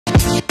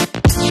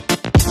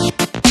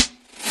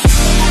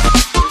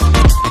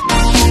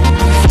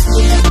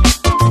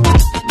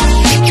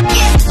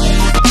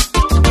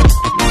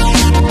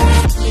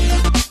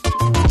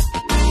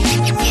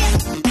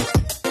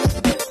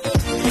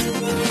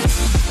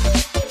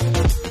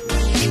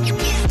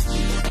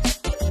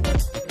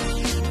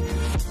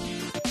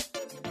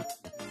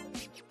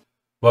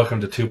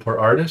Welcome to Two Poor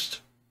Artists,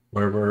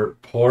 where we're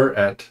poor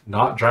at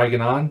not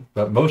dragging on,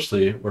 but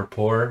mostly we're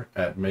poor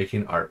at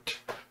making art.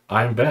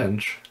 I'm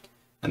Benj.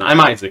 And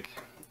I'm Isaac.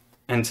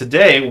 And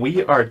today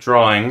we are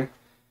drawing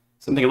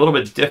something a little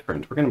bit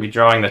different. We're going to be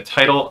drawing the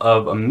title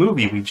of a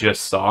movie we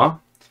just saw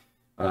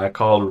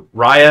called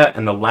Raya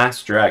and the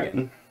Last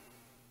Dragon.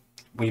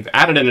 We've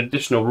added an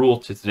additional rule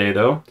to today,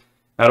 though.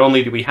 Not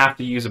only do we have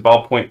to use a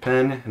ballpoint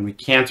pen and we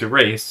can't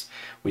erase,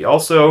 we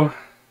also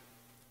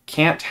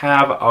can't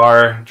have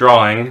our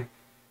drawing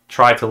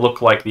try to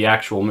look like the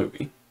actual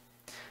movie.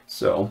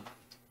 So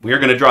we are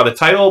going to draw the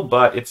title,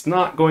 but it's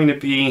not going to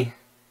be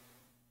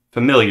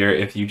familiar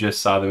if you just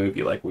saw the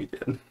movie like we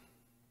did.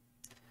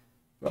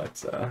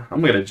 But I'm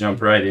going to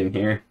jump right in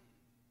here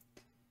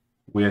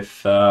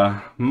with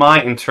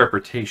my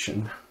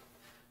interpretation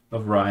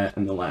of Raya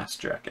and the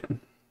Last Dragon.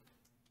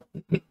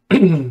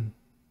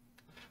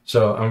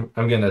 So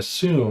I'm going to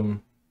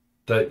assume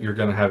that you're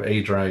going to have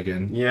a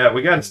dragon. Yeah,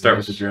 we got to start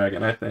with the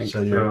dragon, I think.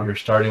 So you're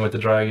starting with the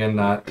dragon,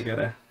 not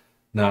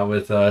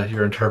with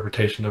your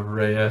interpretation of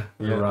Raya.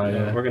 Raya.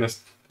 Yeah, we're gonna.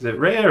 Is it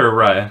Raya or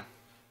Raya?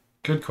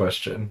 Good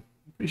question.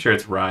 Pretty sure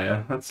it's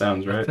Raya. That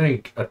sounds right.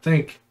 I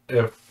think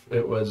if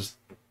it was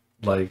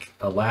like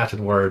a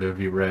Latin word, it'd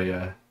be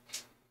Raya.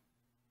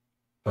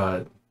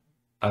 But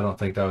I don't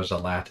think that was a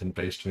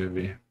Latin-based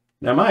movie.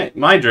 Now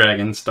my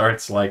dragon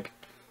starts like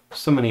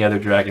so many other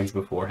dragons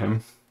before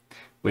him,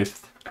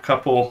 with a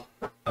couple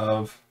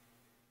of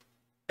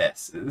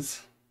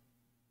S's.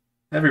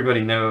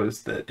 Everybody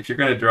knows that if you're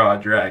going to draw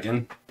a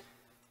dragon,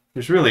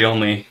 there's really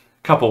only a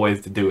couple ways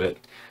to do it.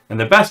 And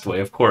the best way,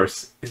 of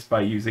course, is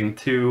by using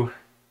two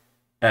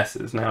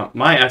S's. Now,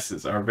 my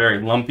S's are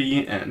very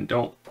lumpy and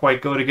don't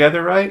quite go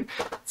together right.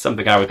 It's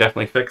something I would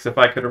definitely fix if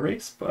I could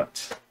erase,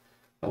 but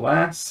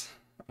alas,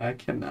 I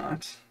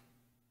cannot.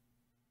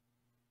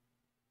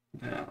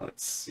 Now,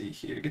 let's see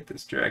here. Get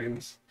this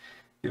dragon's.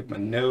 Give him a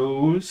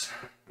nose.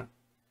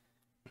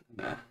 And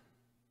a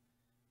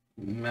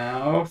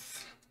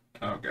mouth.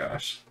 Oh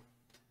gosh.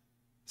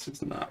 This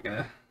is not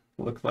gonna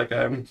look like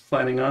I'm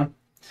planning on.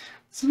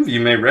 Some of you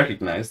may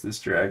recognize this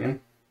dragon.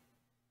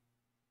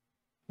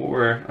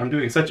 Or I'm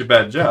doing such a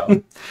bad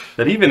job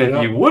that even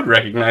if you would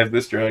recognize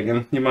this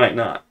dragon, you might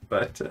not.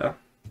 But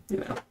you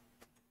know.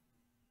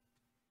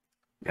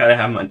 Gotta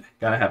have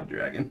a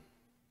dragon.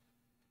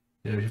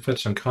 Yeah, if you put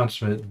some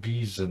consummate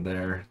bees in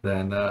there,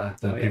 then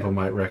people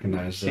might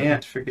recognize it.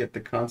 Can't forget the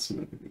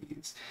consummate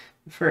bees.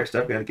 First,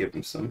 I've got to give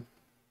them some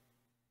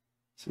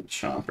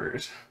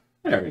chompers.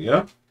 There we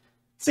go.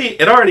 See,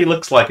 it already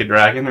looks like a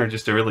dragon or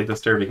just a really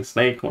disturbing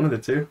snake, one of the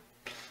two.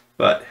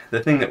 But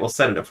the thing that will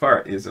set it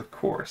apart is, of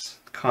course,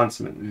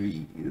 consummate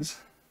bees.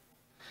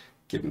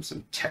 Give them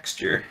some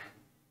texture.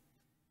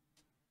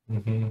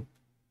 Mm-hmm.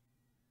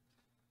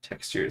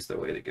 Texture is the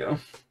way to go.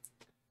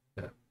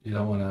 Yeah, you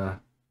don't want to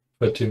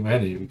put too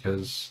many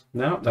because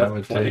that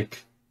would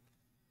take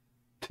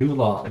too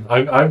long.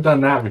 I've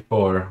done that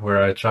before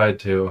where I tried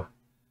to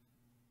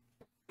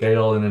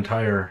scale an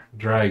entire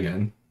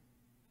dragon.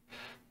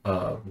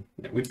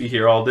 We'd be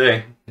here all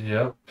day.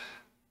 Yep.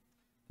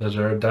 Those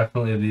are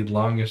definitely the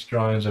longest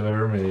drawings I've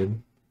ever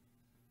made.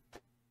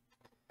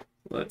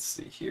 Let's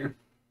see here.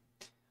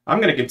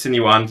 I'm going to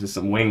continue on to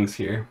some wings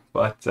here,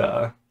 but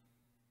I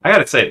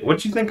gotta say,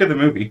 what'd you think of the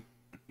movie?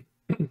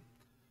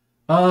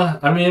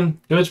 I mean,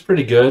 it was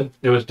pretty good.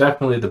 It was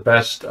definitely the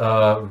best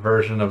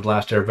version of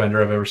Last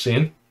Airbender I've ever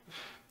seen.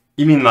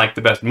 You mean like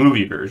the best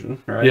movie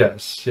version, right?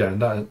 Yes, yeah.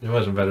 It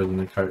wasn't better than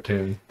the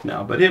cartoon.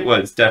 No, but it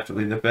was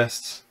definitely the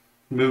best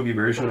movie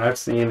version I've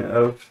seen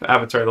of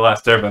Avatar: The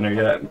Last Airbender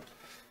yet.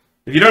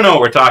 If you don't know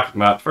what we're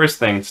talking about, first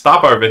thing,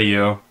 stop our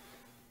video,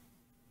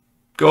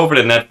 go over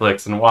to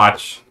Netflix and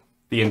watch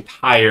the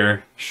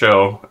entire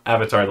show,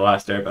 Avatar: The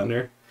Last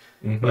Airbender.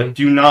 Mm-hmm. But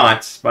do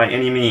not, by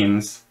any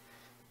means,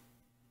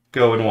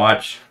 go and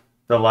watch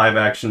the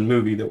live-action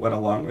movie that went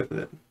along with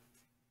it.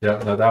 Yeah,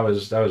 no, that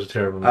was a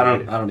terrible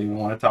movie. I don't even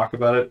want to talk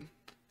about it.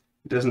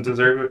 It doesn't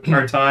deserve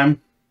our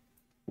time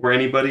or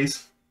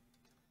anybody's.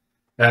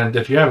 And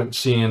if you haven't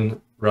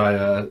seen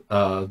Raya,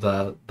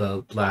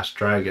 the Last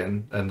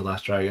Dragon and the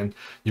Last Dragon,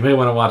 you may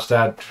want to watch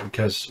that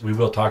because we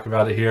will talk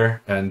about it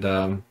here. And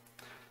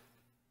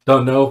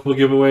don't know if we'll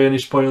give away any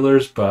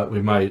spoilers, but we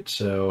might.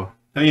 So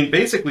I mean,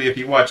 basically, if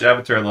you watch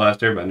Avatar: The Last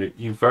Airbender,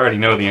 you've already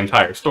know the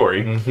entire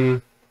story. Mm-hmm.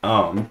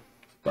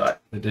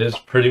 But it is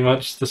pretty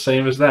much the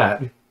same as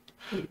that.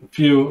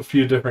 Few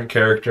different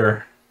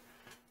character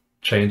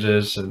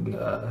changes,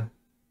 and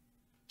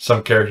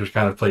some characters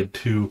kind of played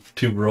two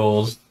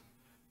roles.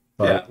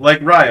 But, yeah, like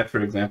Raya,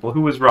 for example.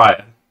 Who was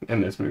Raya in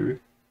this movie?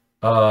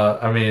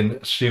 I mean,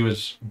 she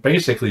was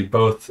basically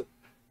both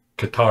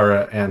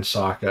Katara and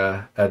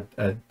Sokka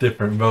at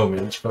different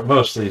moments, but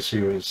mostly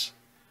she was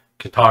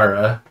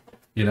Katara,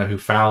 who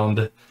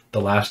found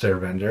the Last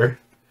Airbender,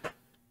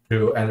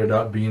 who ended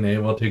up being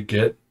able to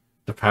get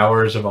the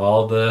powers of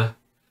all the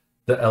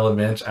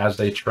elements as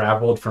they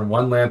traveled from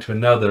one land to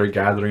another,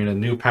 gathering a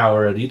new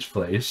power at each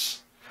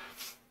place.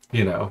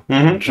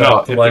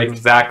 Just like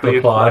exactly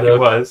the plot like it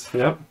was.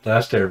 Yep.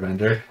 Last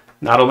Airbender.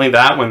 not only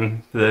that,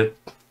 when the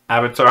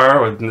avatar,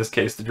 or in this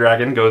case the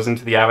dragon, goes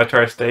into the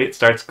avatar state,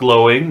 starts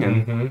glowing,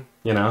 and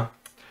you know.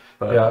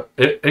 But yeah,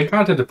 it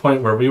got to the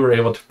point where we were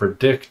able to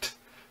predict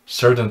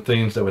certain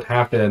things that would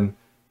happen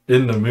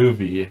in the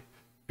movie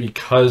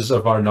because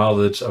of our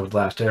knowledge of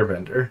Last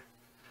Airbender.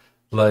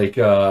 Like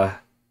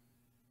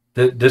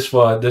this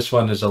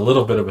one is a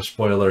little bit of a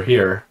spoiler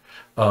here,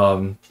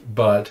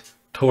 but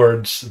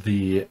towards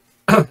the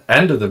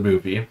end of the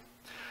movie,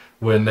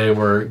 when they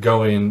were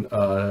going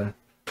to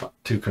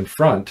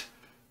confront,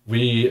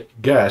 we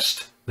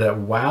guessed that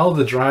while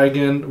the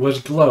dragon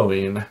was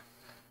glowing,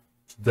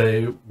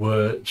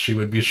 she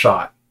would be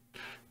shot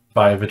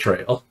by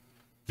betrayal,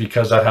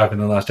 because that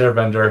happened in Last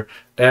Airbender,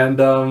 and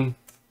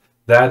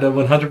that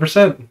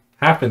 100%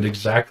 happened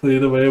exactly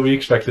the way we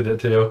expected it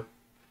to.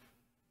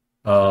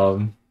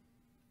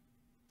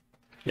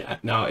 yeah,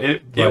 no,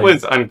 it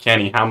was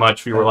uncanny how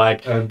much we were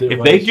like, if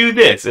was, they do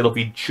this, it'll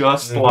be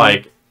just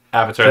like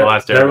Avatar: The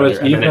Last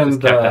Airbender, and then it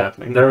just kept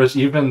happening. There was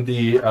even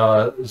the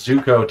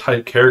Zuko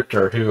type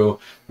character who,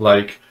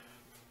 like,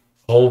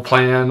 whole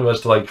plan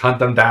was to like hunt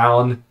them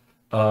down,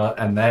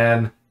 and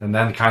then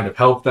kind of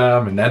help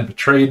them, and then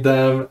betrayed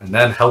them, and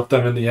then helped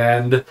them in the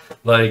end.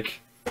 Like,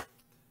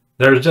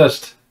 there's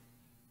just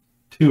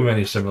too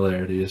many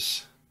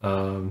similarities.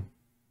 But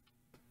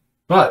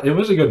it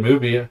was a good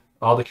movie.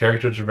 All the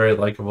characters are very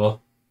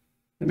likable.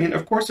 I mean,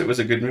 of course it was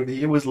a good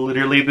movie. It was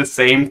literally the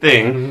same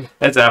thing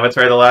as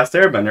Avatar: The Last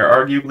Airbender,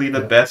 arguably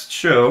the best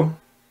show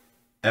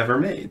ever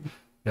made.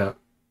 Yeah.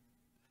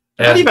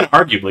 Not even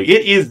arguably.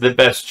 It is the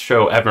best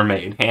show ever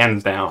made,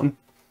 hands down.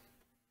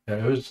 Yeah,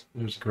 it was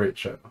a great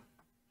show.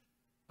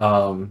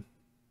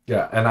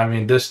 Yeah, and I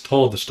mean, this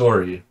told the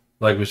story,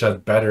 like we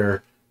said,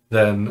 better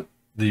than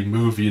the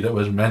movie that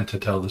was meant to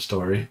tell the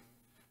story.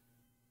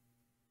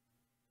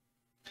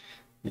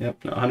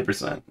 Yep, no,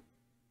 100%.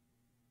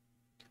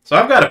 So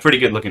I've got a pretty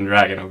good looking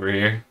dragon over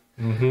here.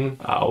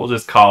 We'll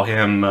just call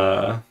him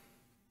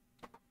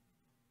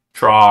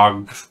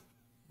Trog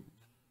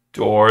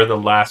Door, the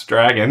Last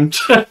Dragon.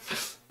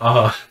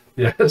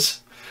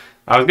 Yes.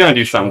 I was gonna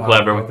do something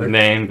clever with the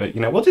name, but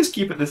you know, we'll just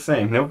keep it the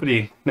same.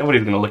 Nobody's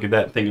gonna look at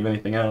that and think of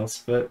anything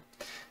else. But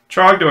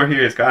Trogdor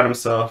here has got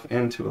himself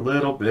into a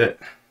little bit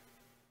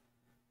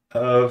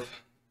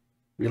of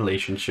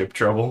relationship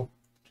trouble,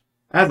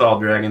 as all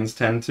dragons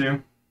tend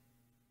to.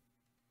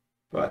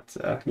 But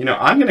you know,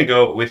 I'm gonna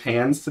go with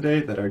hands today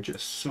that are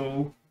just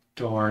so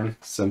darn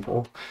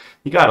simple.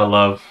 You gotta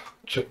love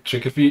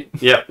chicken feet.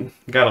 Yep, you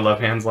gotta love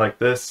hands like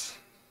this.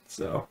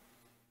 So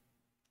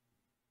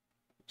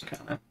just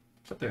kind of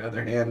put their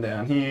other hand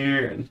down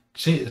here, and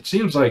see, it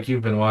seems like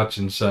you've been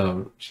watching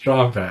some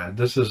Strong Bad.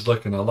 This is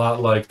looking a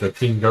lot like the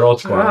Teen Girl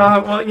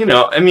Squad. Well, you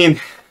know, I mean,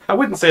 I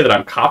wouldn't say that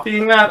I'm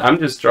copying that. I'm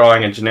just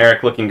drawing a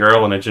generic-looking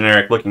girl and a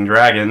generic-looking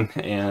dragon,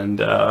 and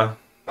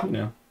you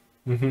know.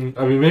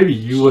 I mean, maybe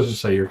you wouldn't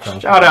say you're copying.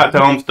 Shout out to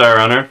Homestar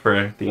Runner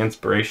for the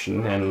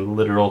inspiration and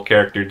literal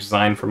character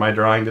design for my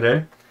drawing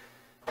today.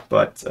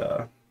 But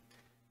I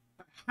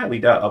highly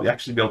doubt I'll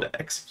actually be able to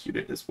execute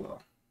it as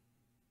well.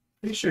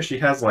 Pretty sure she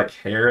has like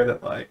hair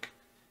that like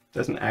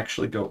doesn't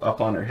actually go up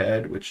on her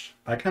head, which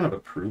I kind of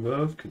approve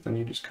of, because then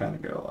you just kind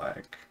of go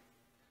like,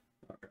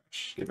 oh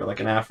gosh, give her like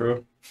an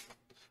afro.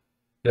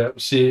 Yeah.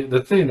 See,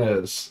 the thing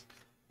is,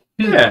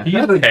 yeah, he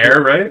has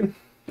hair, right?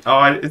 Oh,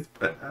 I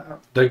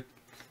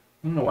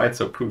don't know why it's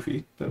so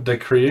poofy. The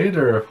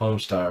creator of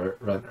Homestar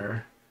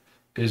Runner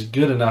is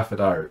good enough at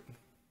art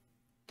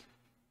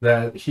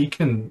that he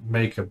can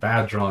make a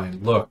bad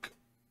drawing look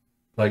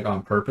like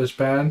on purpose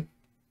bad.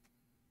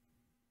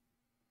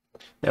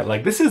 Yeah,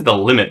 like this is the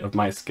limit of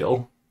my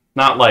skill,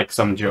 not like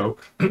some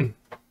joke.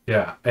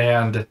 Yeah,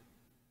 and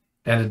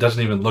it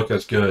doesn't even look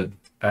as good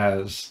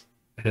as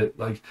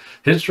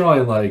his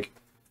drawing. Like,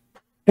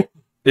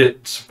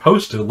 it's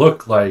supposed to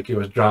look like it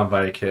was drawn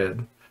by a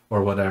kid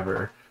or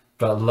whatever.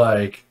 But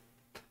like,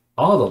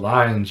 all the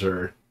lines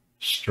are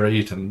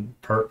straight and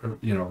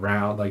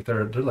round. Like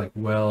they're like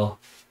well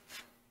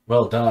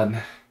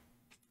done.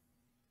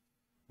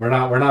 We're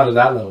not at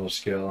that level of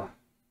skill.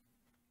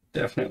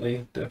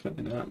 Definitely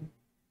not.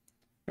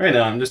 Right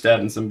now, I'm just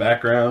adding some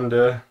background,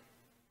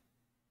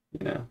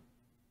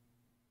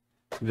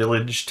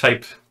 village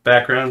type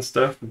background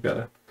stuff. We've got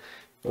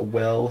a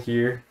well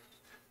here.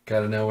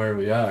 Got to know where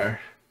we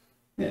are.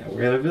 Yeah,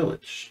 we're in a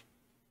village.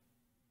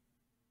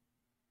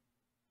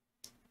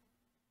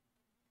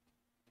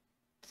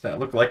 Does that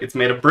look like it's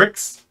made of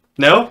bricks?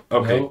 No?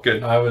 Okay, no,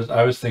 good. I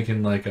was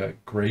thinking like a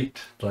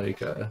grate,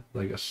 like a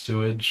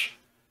sewage,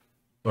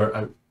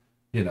 or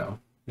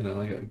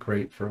like a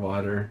grate for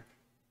water.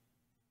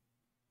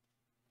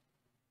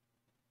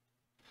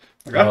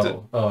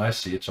 I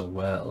see. It's a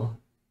well.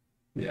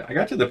 Yeah, I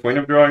got to the point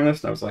of drawing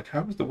this, and I was like,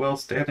 how is the well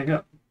standing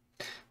up?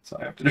 So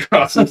I have to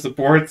draw some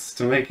supports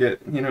to make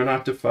it,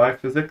 not defy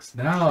physics.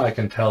 Now I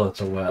can tell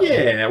it's a well.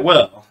 Yeah,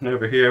 well, and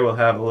over here we'll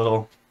have a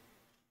little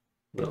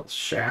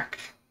shack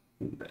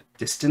in the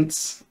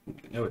distance.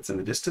 You know it's in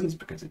the distance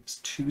because it's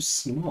too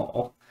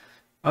small.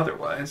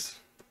 Otherwise,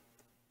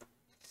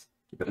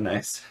 give it a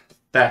nice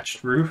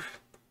thatched roof.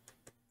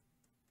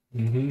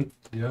 Mm-hmm.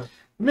 Yeah.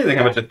 Amazing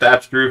how much a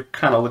thatched roof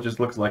kind of just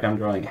looks like I'm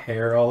drawing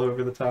hair all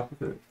over the top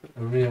of it.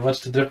 I mean, what's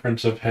the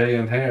difference of hay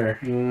and hair?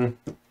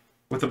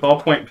 With a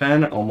ballpoint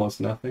pen,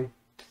 almost nothing.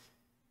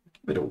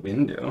 Give it a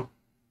window.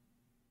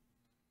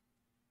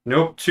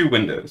 Nope, 2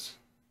 windows.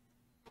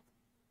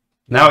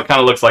 Now it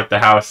kind of looks like the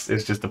house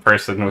is just a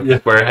person with a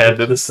square head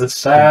that's a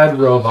sad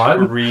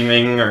robot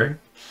screaming or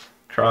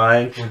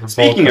crying.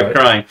 Speaking of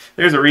crying,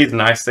 there's a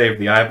reason I saved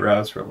the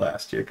eyebrows for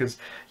last year, because,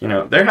 you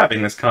know, they're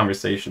having this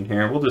conversation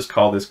here. We'll just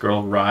call this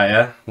girl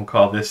Raya. We'll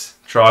call this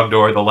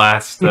Trogdor the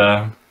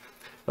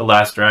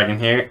last dragon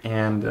here,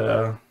 and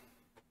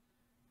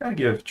gotta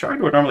give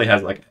Trogdor normally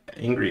has like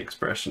an angry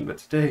expression, but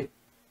today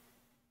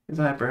his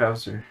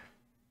eyebrows are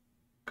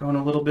going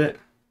a little bit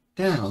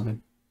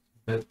down.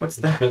 What's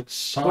that?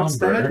 What's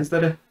that? Is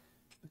that a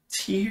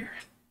tear?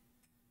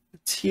 A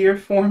tear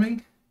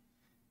forming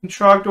in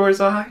Trogdor's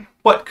eye?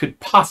 What could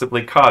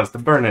possibly cause the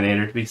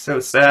Burninator to be so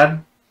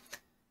sad?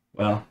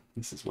 Well,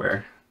 this is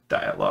where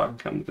dialogue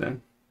comes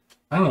in.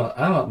 I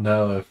don't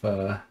know if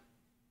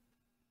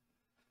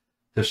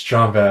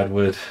Stromvad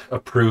would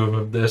approve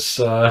of this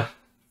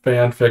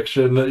fan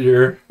fiction that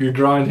you're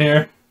drawing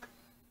here.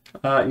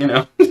 You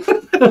know,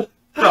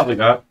 probably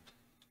not.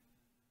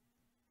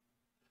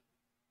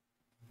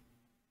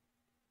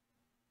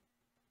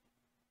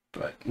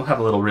 But we'll have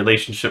a little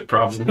relationship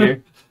problem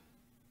here.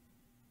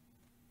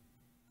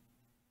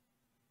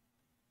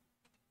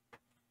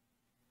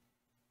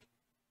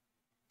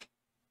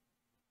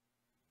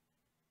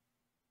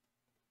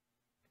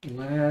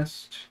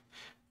 Last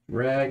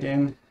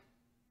dragon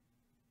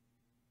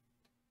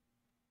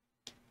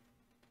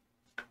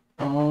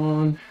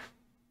on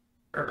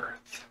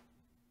Earth.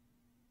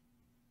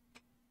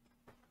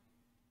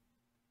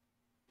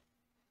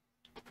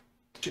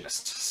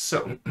 Just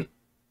so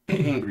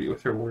angry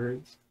with her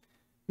words,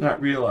 not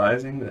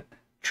realizing that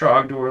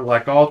Trogdor,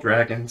 like all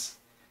dragons,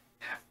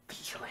 have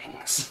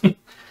feelings.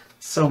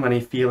 So many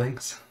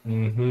feelings.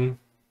 Mm-hmm.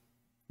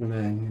 And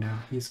then, you know,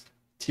 he's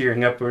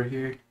tearing up over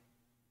here.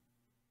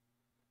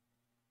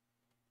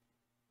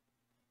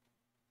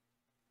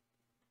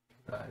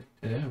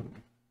 I am.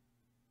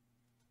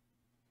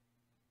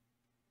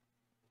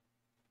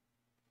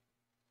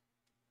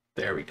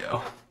 There we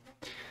go.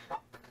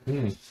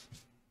 Mm.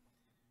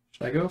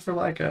 Should I go for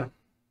like a...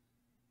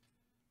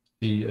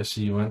 I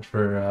see you went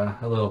for a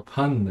little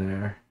pun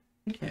there.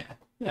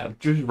 Yeah,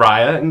 just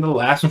Raya and the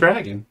last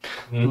dragon.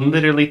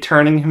 Literally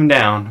turning him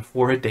down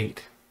for a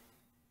date.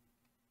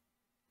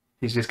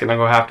 He's just gonna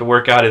go have to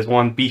work out his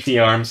one beefy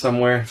arm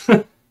somewhere.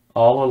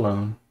 All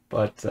alone.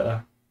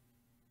 But,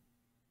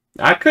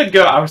 I could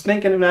go. I was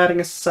thinking of adding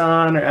a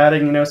sun or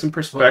adding, you know, some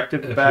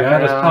perspective If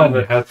background. you add a sun,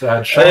 you have to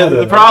add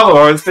shadow. The problem,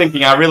 I was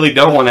thinking, I really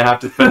don't want to have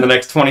to spend the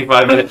next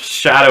 25 minutes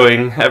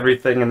shadowing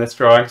everything in this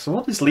drawing, so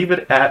we'll just leave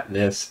it at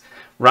this.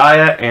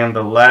 Raya and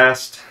the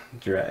Last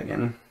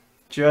Dragon.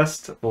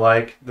 Just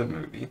like the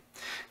movie.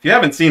 If you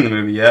haven't seen the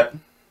movie yet,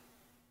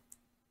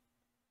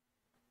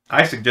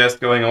 I suggest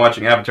going and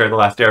watching Avatar: The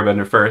Last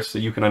Airbender first, so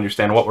you can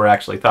understand what we're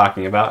actually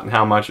talking about and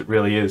how much it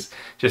really is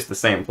just the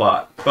same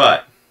plot.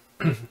 But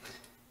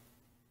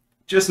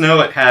just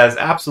know it has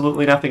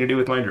absolutely nothing to do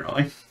with my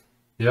drawing.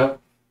 Yep.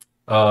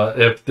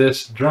 If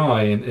this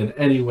drawing in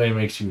any way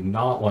makes you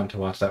not want to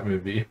watch that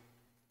movie,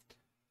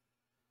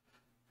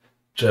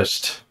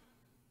 just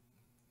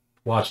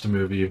watch the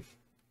movie.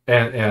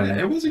 And yeah,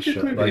 it was a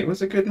good movie. Like, it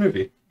was a good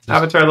movie.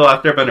 Avatar: The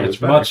Last Airbender was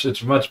better.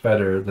 It's much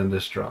better than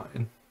this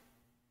drawing.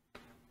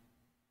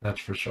 That's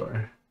for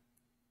sure.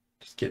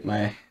 Just get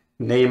my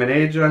name and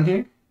age on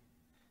here.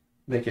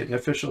 Make it an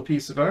official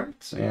piece of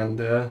art, and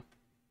then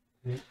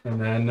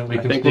we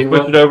I can think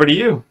we'll put it over to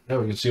you. Yeah,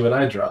 we can see what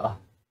I draw.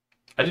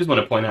 I just want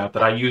to point out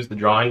that I used the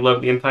drawing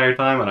glove the entire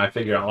time, and I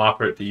figure I'll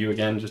offer it to you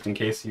again just in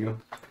case you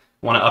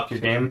want to up your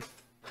game.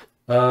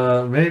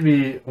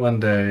 Maybe one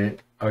day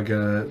I'll get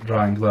a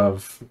drawing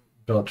glove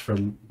built for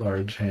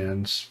large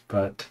hands,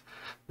 but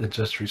it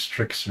just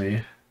restricts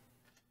me.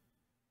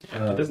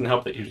 Yeah, it doesn't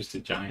help that you're just a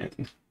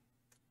giant.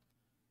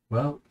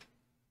 Well,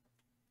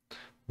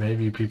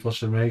 maybe people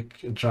should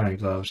make drawing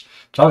gloves.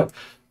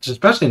 It's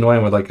especially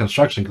annoying with like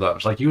construction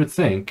gloves. Like you would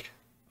think,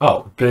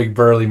 oh, big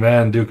burly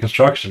man do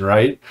construction,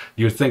 right?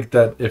 You would think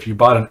that if you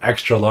bought an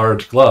extra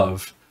large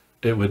glove,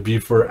 it would be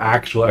for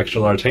actual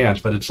extra large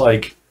hands, but it's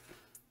like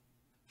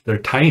they're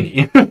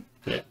tiny.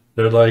 Yeah.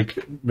 They're like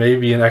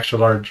maybe an extra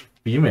large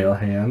female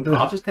hand.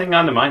 I'll just hang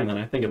on to mine then.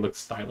 I think it looks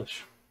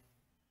stylish.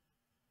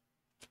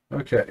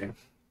 Okay.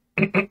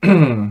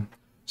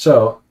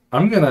 So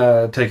I'm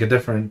gonna take a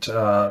different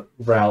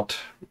route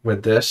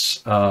with this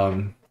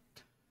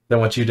than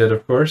what you did,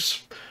 of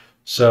course.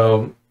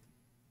 So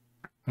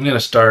I'm gonna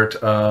start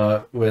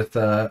with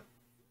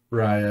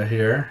Raya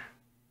here.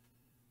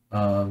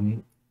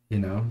 You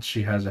know,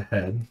 she has a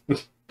head,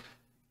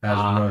 as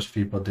most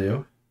people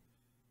do,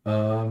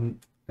 and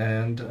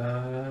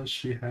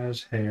she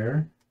has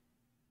hair,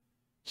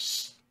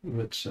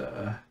 which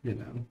you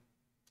know,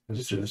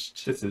 this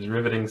is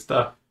riveting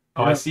stuff.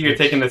 Oh, I see you're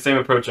taking the same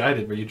approach I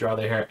did, where you draw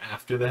the hair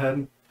after the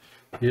head.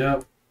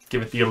 Yep.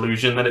 Give it the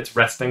illusion that it's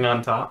resting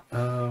on top.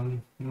 I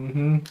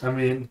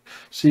mean,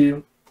 see,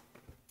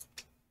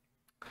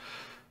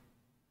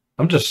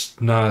 I'm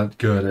just not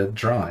good at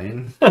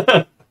drawing.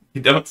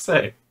 You don't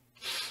say.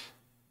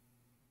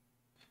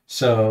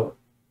 So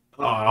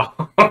Oh,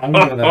 I'm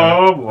gonna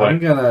oh boy. I'm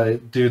gonna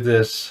do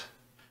this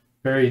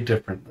very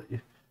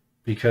differently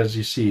because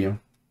you see,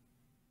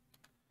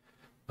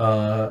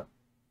 I'm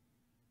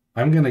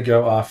gonna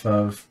go off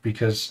of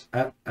because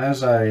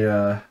as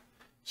I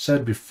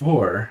said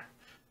before,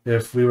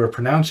 if we were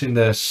pronouncing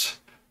this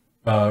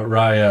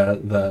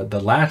Raya the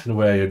Latin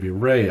way, it'd be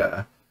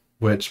Raya,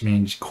 which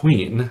means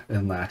queen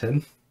in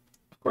Latin.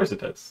 Of course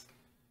it does.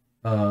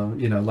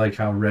 You know, like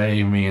how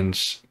Ray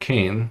means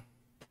king.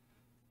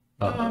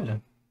 Yeah.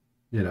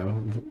 You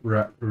know,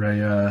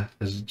 Raya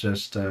is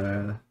just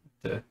To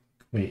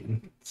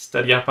queen.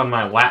 study up on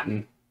my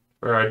Latin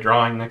for our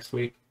drawing next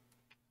week.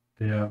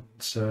 Yeah.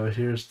 So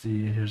here's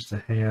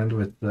the hand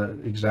with the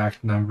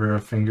exact number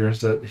of fingers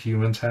that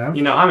humans have.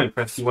 You know, I'm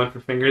impressed you went for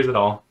fingers at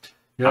all.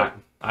 Yep.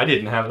 I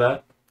didn't have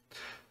that.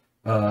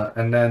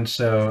 And then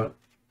so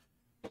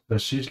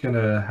she's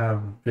gonna have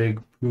a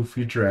big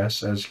poofy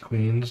dress as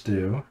queens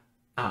do.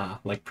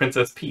 Like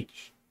Princess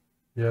Peach.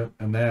 Yep.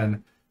 And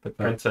then The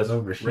Princess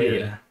over Raya.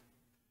 here,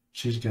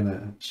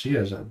 she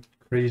has a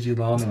crazy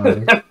long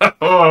arm.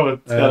 Oh,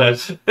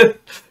 it's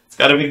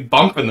got a big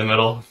bump in the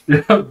middle.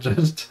 Yeah,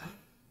 just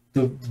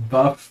the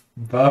buff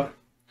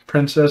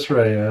Princess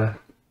Raya.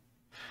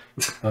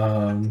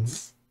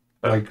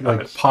 Like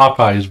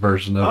Popeye's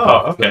version of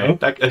Oh, buff,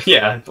 okay.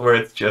 Yeah, where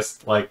it's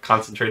just like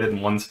concentrated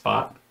in one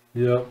spot.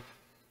 Yep.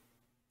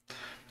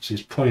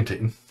 She's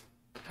pointing.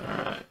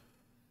 Alright.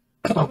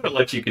 I'm gonna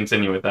let you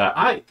continue with that.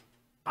 I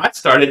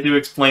started to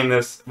explain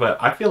this,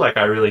 but I feel like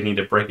I really need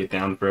to break it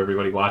down for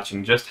everybody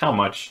watching just how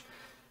much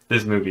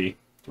this movie,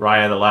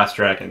 Raya the Last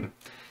Dragon,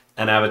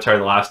 and Avatar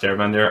the Last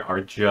Airbender are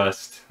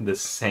just the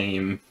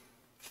same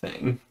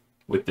thing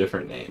with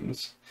different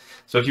names.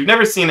 So if you've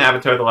never seen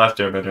Avatar the Last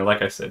Airbender,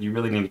 like I said, you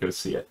really need to go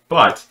see it.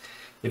 But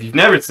if you've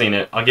never seen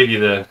it, I'll give you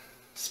the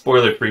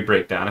spoiler-free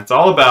breakdown. It's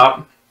all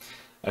about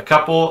a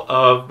couple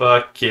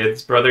of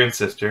kids, brother and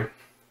sister,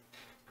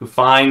 who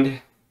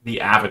find the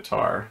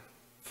Avatar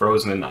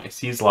frozen in ice.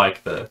 He's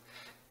like the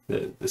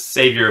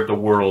savior of the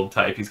world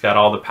type. He's got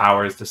all the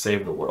powers to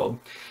save the world.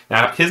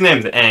 Now, his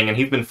name's Aang, and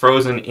he's been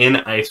frozen in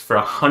ice for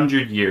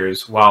 100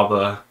 years while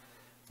the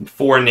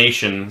four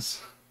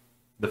nations,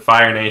 the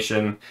Fire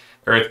Nation,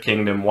 Earth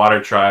Kingdom,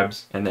 Water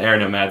Tribes, and the Air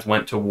Nomads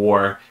went to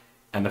war,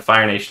 and the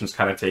Fire Nation's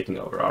kind of taking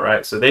over,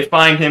 alright? So they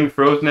find him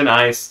frozen in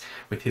ice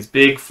with his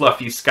big,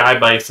 fluffy sky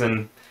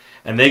bison,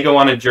 and they go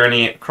on a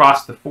journey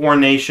across the four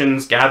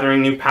nations,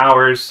 gathering new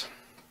powers,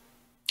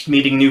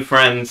 meeting new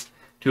friends,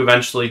 to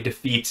eventually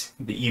defeat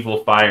the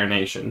evil Fire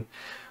Nation.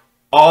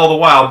 All the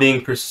while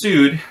being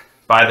pursued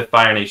by the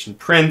Fire Nation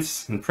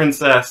prince and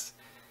princess,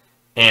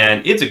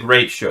 and it's a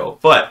great show.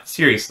 But,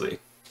 seriously,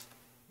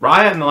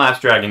 Raya and the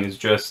Last Dragon is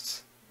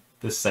just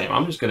the same.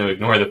 I'm just going to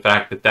ignore the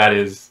fact that that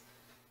is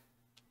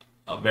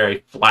a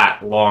very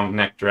flat, long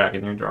neck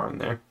dragon you're drawing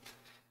there.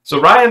 So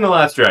Raya and the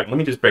Last Dragon, let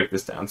me just break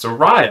this down. So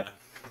Raya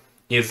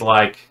is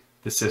like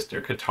the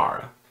sister,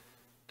 Katara.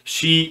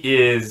 She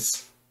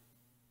is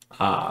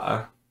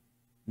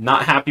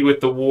not happy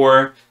with the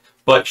war,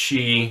 but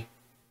she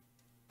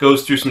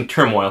goes through some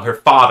turmoil. Her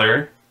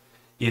father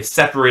is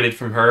separated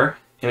from her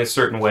in a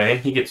certain way.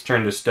 He gets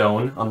turned to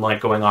stone, unlike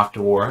going off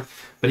to war.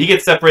 But he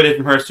gets separated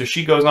from her, so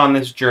she goes on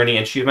this journey,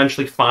 and she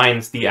eventually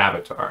finds the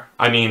Avatar.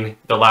 I mean,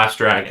 the Last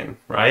Dragon,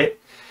 right?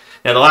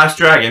 Now, the Last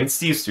Dragon,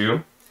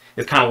 Sisu,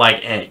 is kind of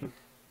like Aang.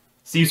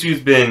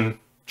 Sisu's been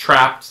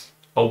trapped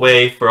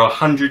away for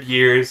 100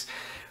 years,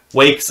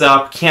 wakes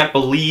up, can't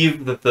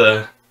believe that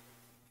the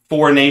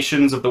four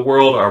nations of the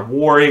world are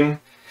warring,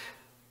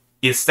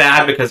 is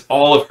sad because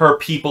all of her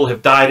people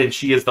have died and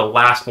she is the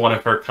last one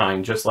of her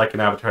kind, just like in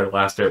Avatar the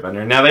Last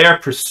Airbender. Now they are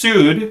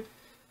pursued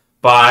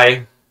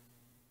by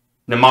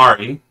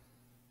Namari,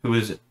 who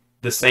is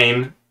the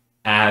same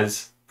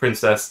as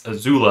Princess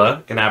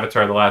Azula in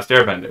Avatar the Last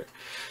Airbender.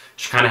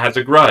 She kind of has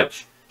a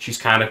grudge. She's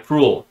kind of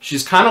cruel.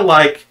 She's kind of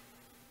like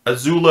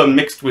Azula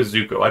mixed with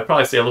Zuko. I'd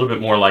probably say a little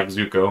bit more like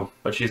Zuko,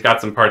 but she's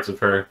got some parts of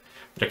her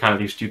that are kind of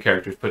these two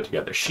characters put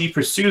together. She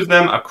pursues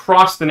them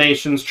across the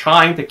nations,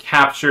 trying to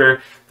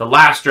capture the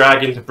Last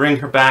Dragon to bring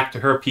her back to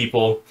her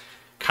people,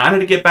 kind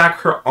of to get back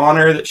her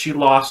honor that she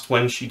lost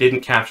when she didn't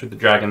capture the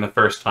dragon the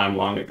first time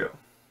long ago,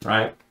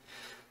 right?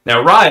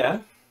 Now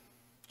Raya,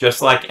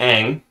 just like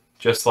Aang,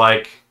 just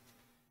like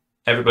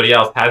everybody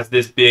else, has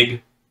this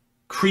big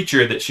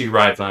creature that she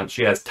rides on.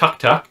 She has Tuk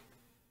Tuk.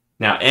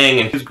 Now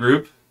Aang and his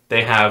group,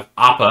 they have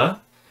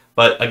Appa,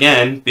 but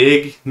again,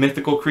 big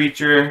mythical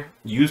creature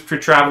used for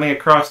traveling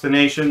across the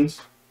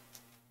nations.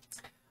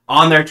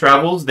 On their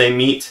travels, they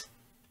meet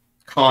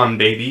Khan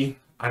Baby.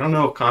 I don't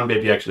know if Khan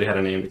Baby actually had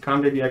a name. Did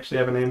Khan Baby actually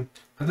have a name?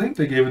 I think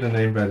they gave it a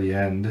name by the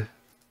end.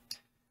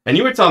 And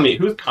you were telling me,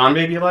 who's Khan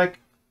Baby like?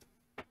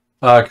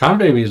 Khan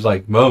Baby's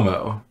like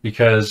Momo,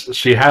 because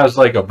she has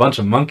like a bunch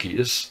of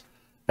monkeys,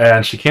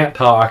 and she can't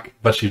talk,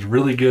 but she's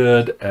really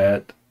good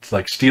at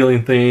like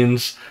stealing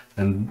things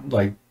and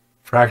like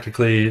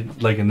practically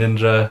like a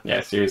ninja.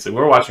 Yeah, seriously, we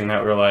were watching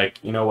that. We were like,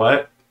 you know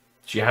what?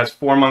 She has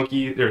 4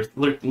 monkeys. There's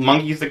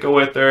monkeys that go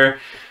with her.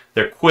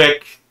 They're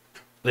quick.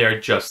 They are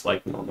just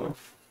like Momo.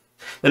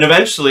 Then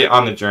eventually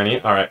on the journey,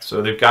 all right,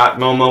 so they've got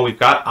Momo, we've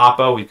got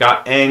Appa, we've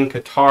got Aang,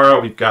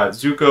 Katara, we've got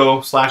Zuko /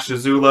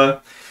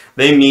 Azula.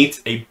 They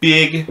meet a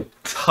big,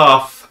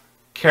 tough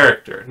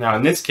character. Now,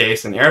 in this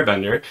case, in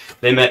Airbender,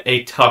 they met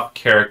a tough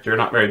character,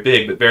 not very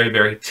big, but very,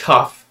 very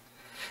tough,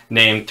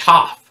 named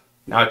Toph.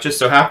 Now, it just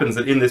so happens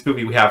that in this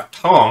movie we have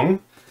Tong,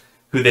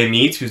 who they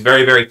meet, who's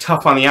very, very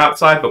tough on the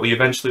outside, but we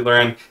eventually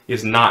learn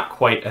is not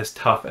quite as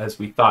tough as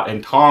we thought.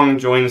 And Tong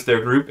joins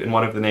their group in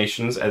one of the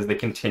nations as they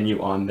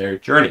continue on their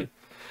journey.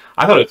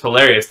 I thought it was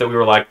hilarious that we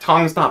were like,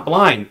 Tong's not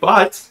blind,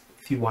 but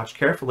if you watch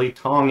carefully,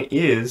 Tong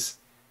is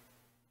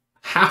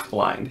half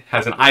blind,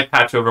 has an eye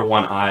patch over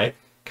one eye,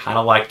 kind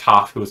of like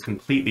Toph, who was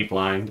completely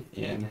blind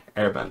in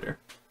Airbender.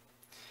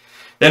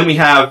 Then we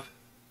have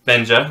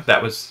Benja,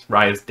 that was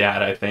Raya's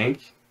dad, I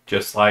think,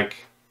 just like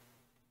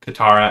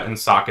Katara and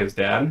Sokka's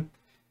dad.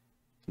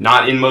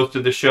 Not in most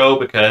of the show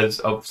because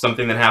of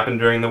something that happened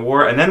during the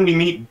war. And then we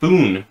meet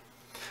Boone.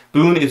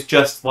 Boone is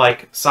just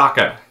like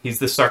Sokka. He's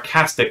the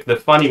sarcastic, the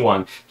funny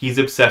one. He's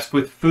obsessed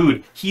with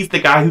food. He's the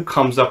guy who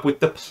comes up with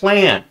the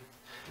plan.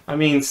 I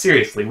mean,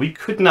 seriously, we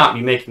could not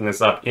be making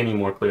this up any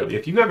more clearly.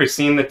 If you've ever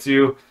seen the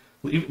two,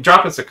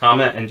 drop us a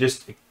comment and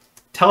just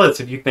tell us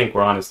if you think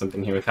we're onto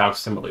something here with how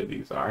similar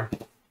these are.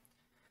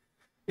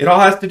 It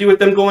all has to do with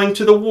them going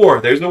to the war.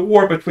 There's a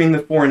war between the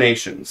 4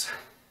 nations.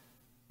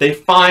 They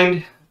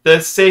find the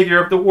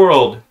savior of the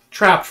world,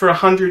 trapped for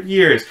 100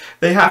 years.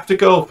 They have to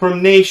go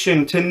from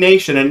nation to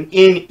nation, and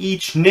in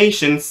each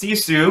nation,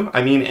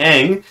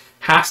 Aang,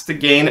 has to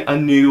gain a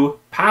new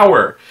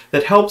power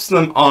that helps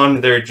them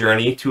on their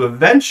journey to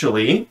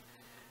eventually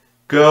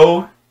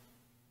go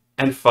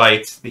and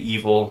fight the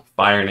evil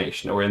Fire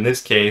Nation, or in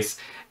this case,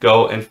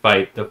 go and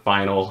fight the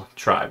final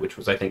tribe, which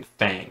was, I think,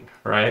 Fang,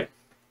 right?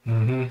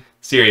 Mm-hmm.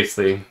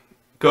 Seriously,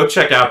 go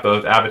check out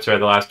both Avatar: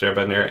 The Last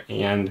Airbender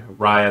and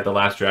Raya: The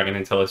Last Dragon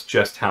and tell us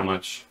just how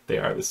much they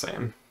are the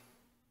same.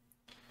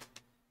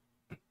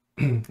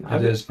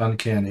 It is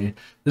uncanny.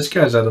 This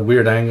guy's at a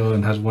weird angle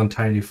and has one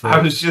tiny foot.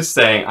 I was just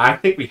saying, I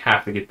think we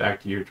have to get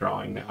back to your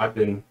drawing now. I've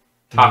been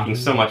talking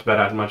so much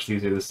about how much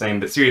these are the same,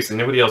 but seriously,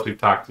 nobody else we've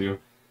talked to.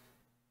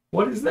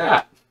 What is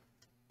that?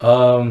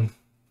 Tell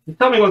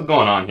me what's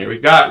going on here.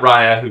 We've got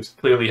Raya, who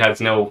clearly has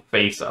no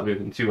face other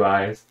than 2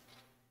 eyes.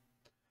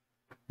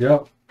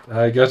 Yep.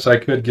 I guess I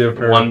could give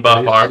her one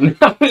buff arm.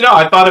 No,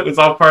 I thought it was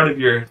all part of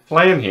your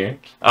plan here.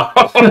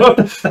 Oh.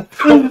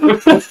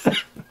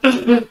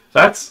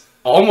 That's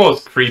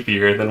almost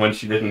creepier than when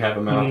she didn't have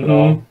a mouth at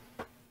all.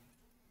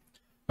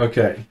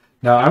 Okay.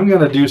 Now I'm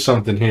going to do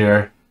something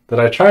here that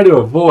I try to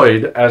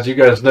avoid, as you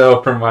guys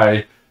know from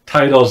my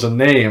titles and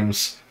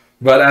names.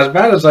 But as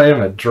bad as I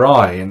am at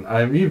drawing,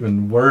 I'm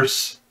even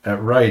worse at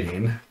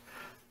writing.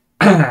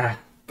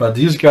 But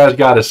these guys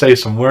got to say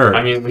some words.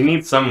 I mean, we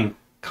need some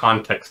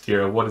context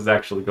here of what is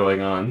actually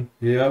going on.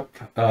 Yep.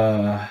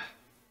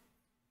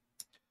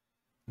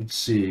 Let's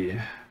see.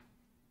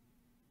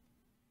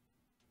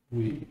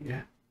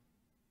 Raya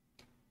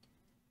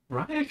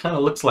kind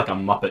of looks like a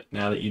Muppet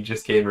now that you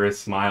just gave her a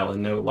smile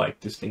and no, like,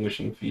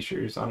 distinguishing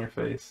features on her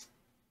face.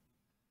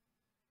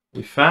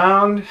 We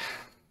found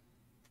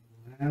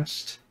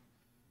last.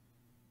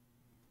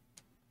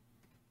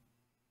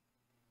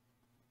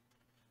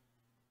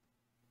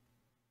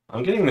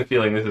 I'm getting the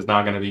feeling this is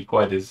not going to be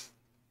quite as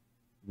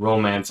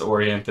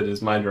romance-oriented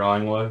as my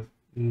drawing was.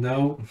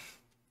 No.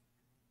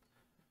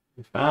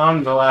 We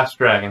found the last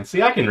dragon.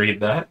 See, I can read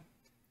that.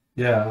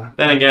 Yeah.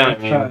 Then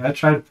again, I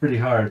tried pretty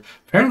hard.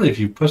 Apparently, if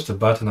you push the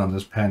button on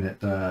this pen,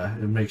 it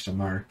makes a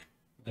mark.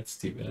 That's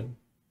too bad.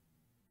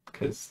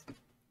 Because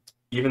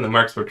even the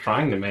marks we're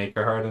trying to make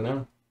are hard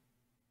enough.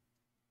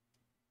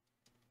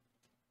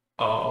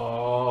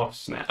 Oh,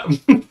 snap.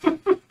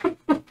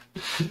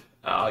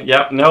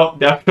 Yep, nope,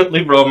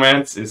 definitely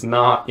romance is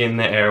not in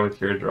the air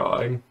with your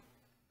drawing.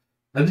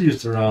 I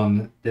used the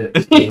wrong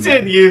it. He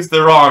did use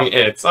the wrong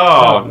it's.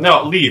 Oh,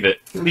 no, leave it.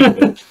 Leave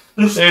it.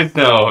 There's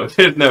no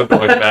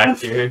going back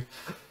here.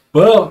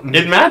 Well,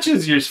 it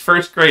matches your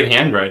first grade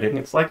handwriting.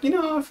 It's like, you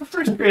know, if a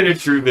first grader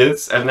drew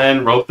this and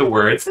then wrote the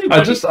words,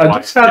 I just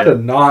had to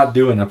not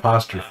do an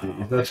apostrophe.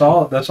 That's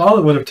all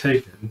it would have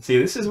taken. See,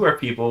 this is where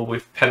people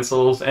with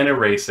pencils and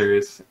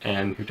erasers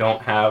and who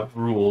don't have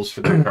rules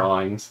for their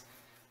drawings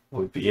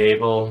would be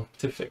able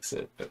to fix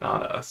it, but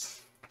not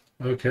us.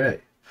 Okay.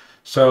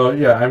 So,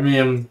 yeah, I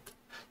mean,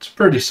 it's a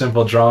pretty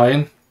simple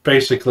drawing.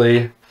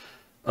 Basically,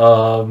 you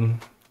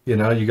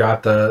know, you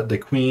got the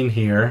queen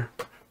here,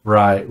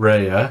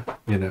 Raya,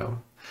 you know.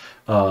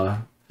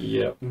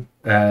 Yep.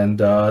 And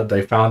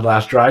they found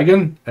Last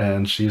Dragon,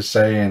 and she's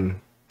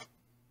saying,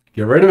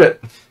 get rid of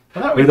it.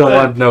 We don't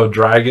want no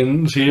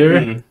dragons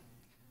here.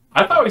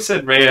 I thought we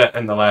said Raya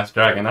and the Last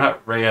Dragon,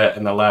 not Raya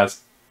and the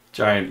Last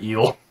Giant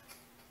Eel.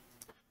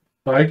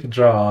 Well, I could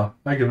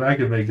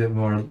make it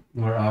more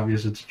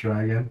obvious it's a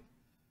dragon.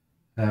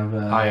 Have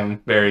I am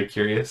very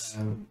curious.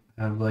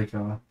 have like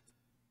a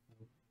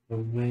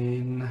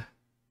wing.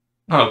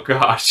 Oh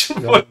gosh,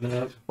 going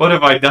up. what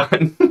have I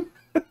done?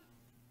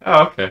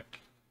 Oh, okay.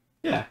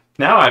 Yeah.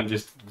 Now I'm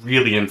just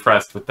really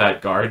impressed with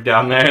that guard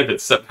down there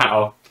that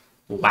somehow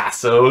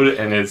lassoed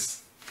and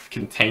is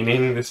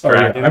containing this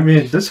dragon. Yeah. I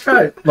mean, this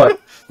guy,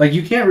 look, like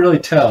you can't really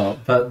tell,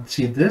 but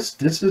see, this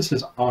is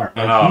his arm.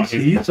 Like,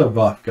 he's a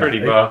buff guy.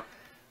 Pretty buff.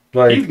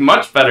 Like, he's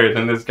much better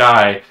than this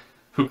guy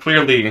who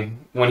clearly,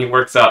 when he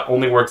works out,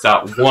 only works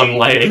out one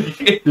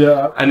leg.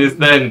 Yeah. And is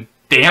then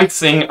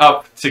dancing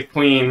up to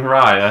Queen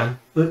Raya.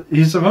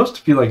 He's supposed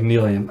to be like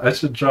kneeling. I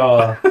should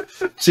draw.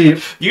 See,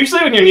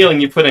 usually when you're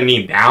kneeling, you put a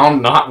knee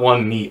down, not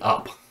one knee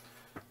up.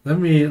 Let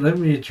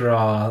me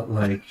draw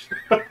like.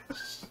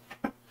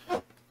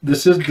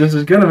 This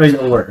is gonna make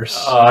it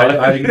worse.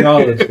 I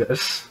acknowledge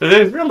this.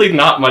 There's really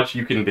not much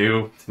you can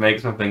do to make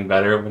something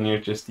better when you're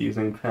just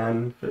using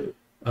pen. But...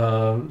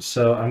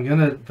 So I'm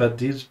gonna, but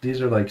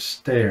these are like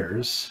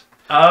stairs.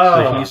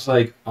 Oh, so he's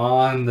like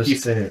on the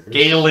stairs.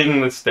 Scaling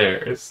the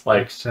stairs,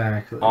 like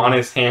exactly on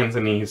his hands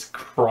and knees,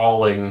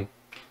 crawling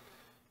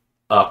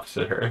up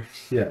to her.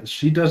 Yeah,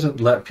 she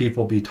doesn't let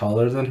people be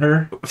taller than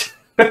her,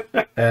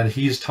 and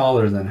he's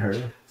taller than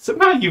her.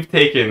 Somehow you've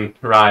taken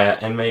Raya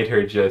and made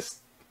her just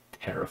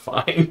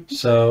terrifying.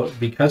 So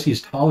because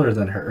he's taller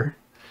than her,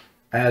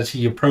 as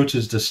he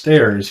approaches the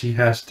stairs, he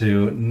has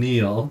to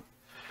kneel,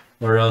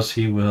 or else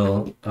he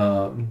will.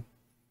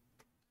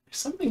 There's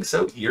something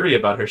so eerie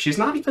about her. She's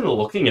not even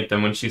looking at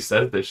them when she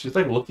says this. She's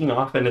like looking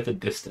off into the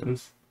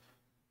distance.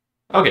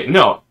 Okay,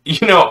 no.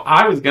 You know,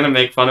 I was gonna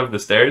make fun of the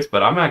stairs,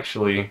 but I'm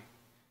actually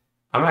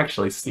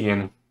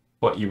seeing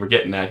what you were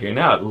getting at here.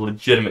 Now it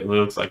legitimately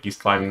looks like he's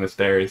climbing the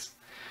stairs.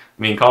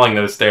 I mean, calling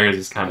those stairs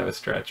is kind of a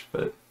stretch,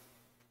 but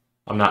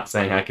I'm not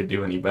saying I could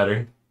do any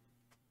better.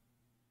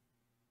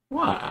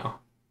 Wow.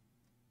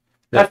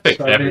 That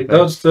fixed everything.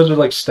 Those are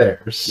like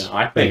stairs. No,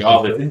 I think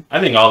all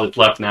that's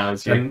left now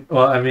is your...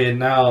 well, I mean,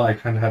 now I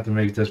kind of have to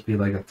make this be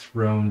like a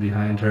throne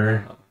behind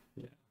her.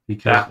 Yeah.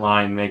 Because that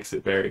line makes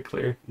it very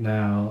clear.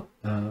 Now,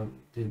 you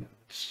know,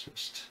 it's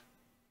just...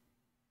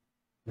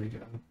 There you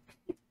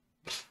go.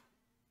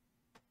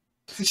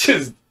 It's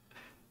just...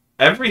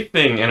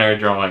 Everything in our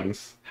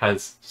drawings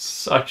has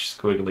such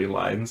squiggly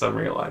lines, I'm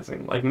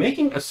realizing. Like,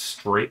 making a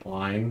straight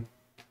line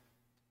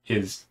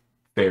is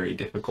very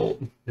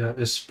difficult. Yeah,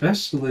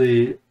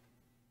 especially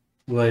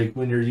like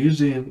when you're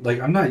using, like,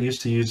 I'm not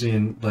used to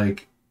using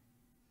like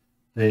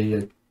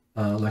a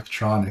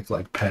electronic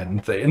like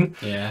pen thing.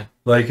 Yeah.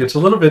 Like, it's a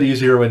little bit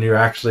easier when you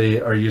actually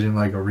are using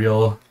like a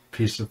real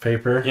piece of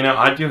paper. You know,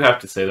 I do have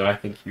to say though, I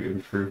think you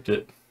improved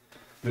it.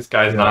 This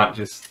guy's not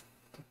just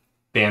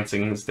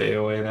dancing his day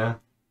away now.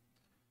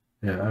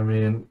 Yeah, I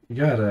mean, you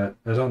gotta.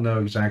 I don't know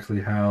exactly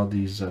how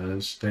these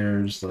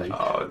stairs like.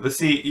 Oh,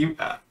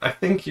 I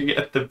think you get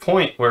at the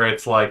point where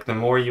it's like the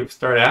more you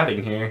start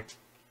adding here.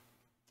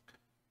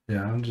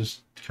 Yeah, I'm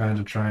just kind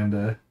of trying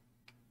to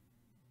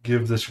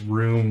give this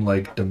room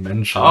like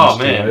dimensions. Oh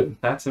to man,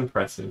 it. that's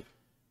impressive.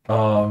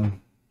 Yeah,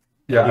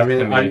 I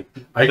mean, I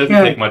doesn't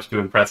can't take much to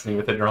impress me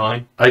with a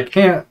drawing. I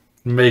can't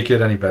make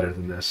it any better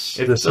than this.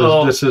 This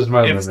is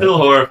my limit. It's still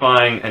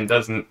horrifying and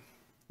doesn't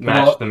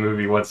match the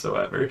movie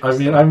whatsoever. I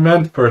mean, I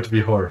meant for it to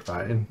be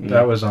horrifying.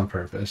 That was on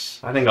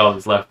purpose. I think all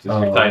that's left is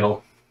your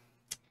title.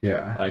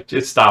 Yeah. Like,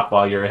 just stop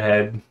while you're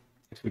ahead.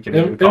 If we can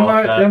even in call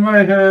it that.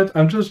 my head,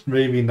 I'm just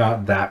maybe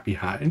not that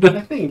behind.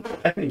 I think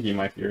you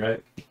might be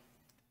right.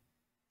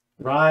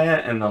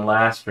 Raya and the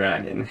Last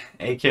Dragon,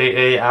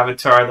 aka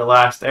Avatar: The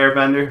Last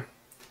Airbender.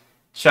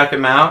 Check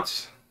him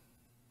out.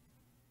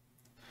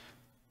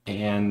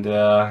 And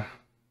yeah,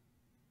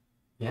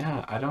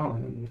 I'll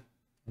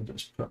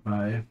just put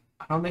my.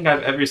 I don't think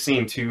I've ever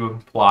seen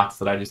two plots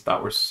that I just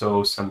thought were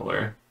so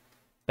similar.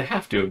 They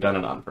have to have done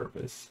it on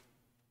purpose.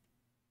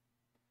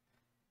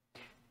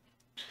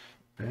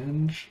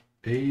 Benj,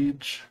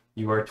 age.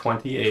 You are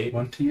 28.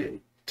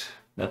 28.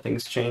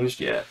 Nothing's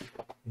changed yet.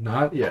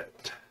 Not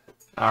yet.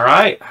 All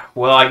right.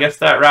 Well, I guess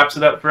that wraps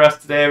it up for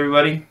us today,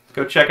 everybody.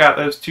 Go check out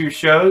those two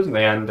shows,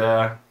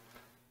 and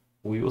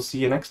we will see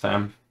you next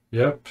time.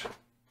 Yep.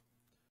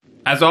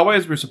 As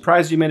always, we're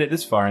surprised you made it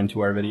this far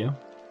into our video.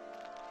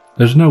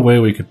 There's no way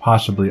we could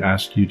possibly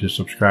ask you to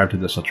subscribe to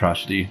this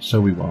atrocity,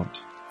 so we won't.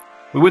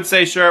 We would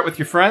say share it with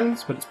your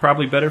friends, but it's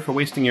probably better for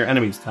wasting your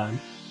enemy's time.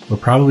 We're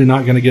probably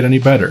not going to get any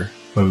better,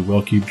 but we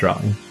will keep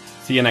drawing.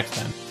 See you next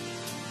time.